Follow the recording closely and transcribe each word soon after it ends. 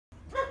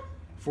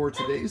For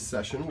today's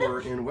session, we're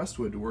in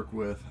Westwood to work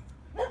with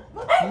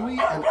Huey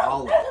and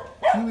Ollie.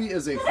 Huey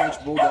is a French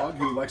Bulldog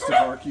who likes to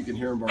bark. You can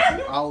hear him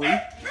barking. Ollie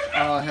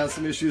has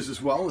some issues as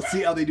well. Let's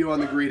see how they do on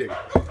the greeting.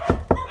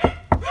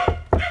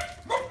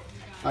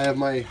 I have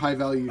my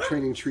high-value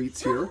training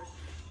treats here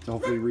to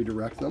hopefully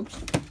redirect them.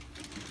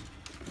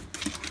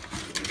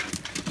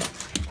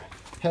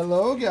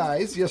 Hello,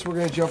 guys. Yes, we're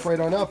going to jump right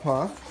on up,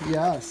 huh?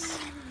 Yes.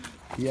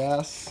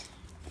 Yes.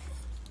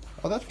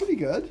 Oh, that's pretty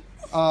good.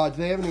 Do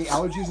they have any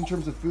allergies in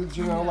terms of foods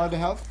you're not allowed to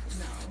have?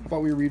 No. How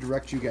about we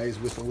redirect you guys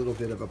with a little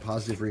bit of a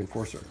positive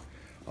reinforcer?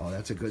 Oh,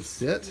 that's a good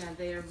sit. Yeah,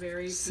 they are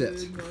very Sit.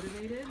 food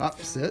motivated. Up,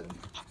 so. sit.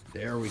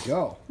 There we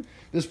go.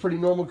 This is pretty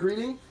normal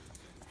greeting.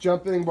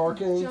 Jumping,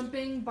 barking.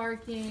 Jumping,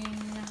 barking.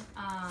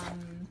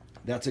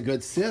 That's a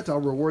good sit. I'll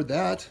reward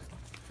that.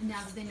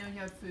 Now that they know you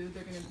have food,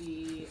 they're going to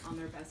be on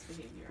their best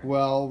behavior.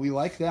 Well, we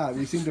like that.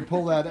 We seem to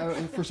pull that out.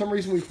 For some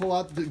reason, we pull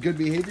out the good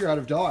behavior out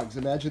of dogs.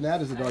 Imagine that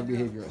as a dog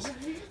behaviorist.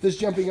 This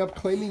jumping up,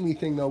 claiming me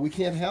thing, though, we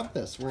can't have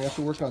this. We're going to have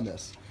to work on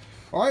this.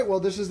 All right, well,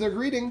 this is their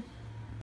greeting.